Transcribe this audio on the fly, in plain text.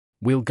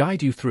We'll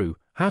guide you through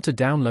how to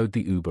download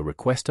the Uber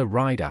Request a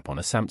Ride app on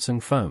a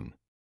Samsung phone.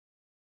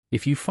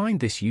 If you find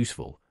this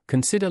useful,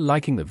 consider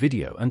liking the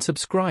video and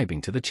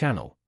subscribing to the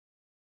channel.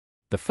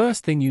 The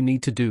first thing you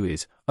need to do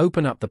is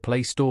open up the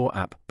Play Store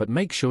app, but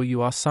make sure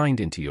you are signed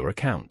into your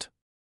account.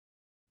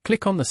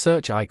 Click on the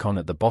search icon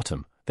at the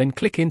bottom, then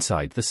click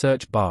inside the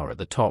search bar at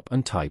the top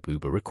and type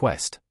Uber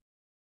Request.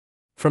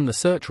 From the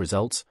search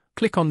results,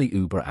 click on the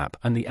Uber app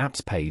and the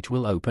apps page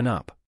will open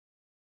up.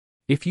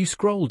 If you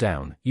scroll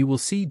down, you will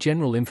see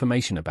general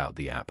information about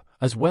the app,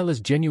 as well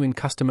as genuine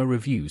customer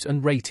reviews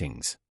and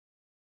ratings.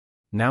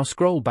 Now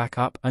scroll back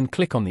up and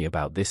click on the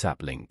About This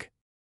App link.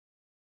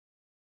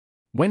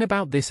 When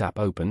About This App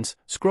opens,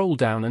 scroll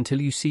down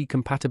until you see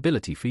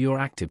compatibility for your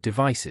active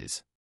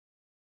devices.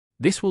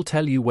 This will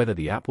tell you whether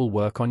the app will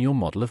work on your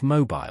model of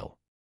mobile.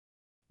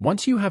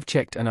 Once you have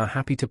checked and are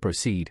happy to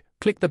proceed,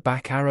 click the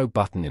back arrow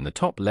button in the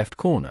top left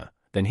corner,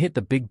 then hit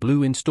the big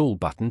blue Install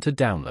button to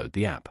download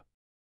the app.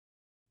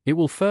 It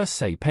will first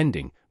say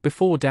pending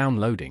before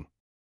downloading.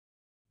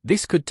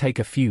 This could take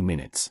a few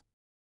minutes.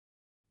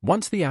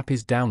 Once the app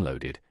is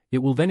downloaded, it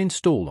will then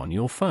install on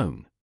your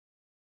phone.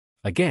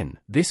 Again,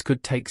 this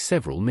could take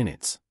several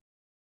minutes.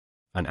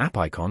 An app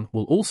icon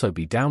will also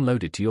be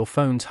downloaded to your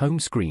phone's home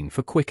screen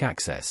for quick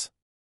access.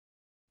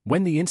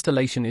 When the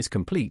installation is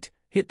complete,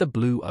 hit the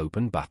blue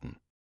Open button.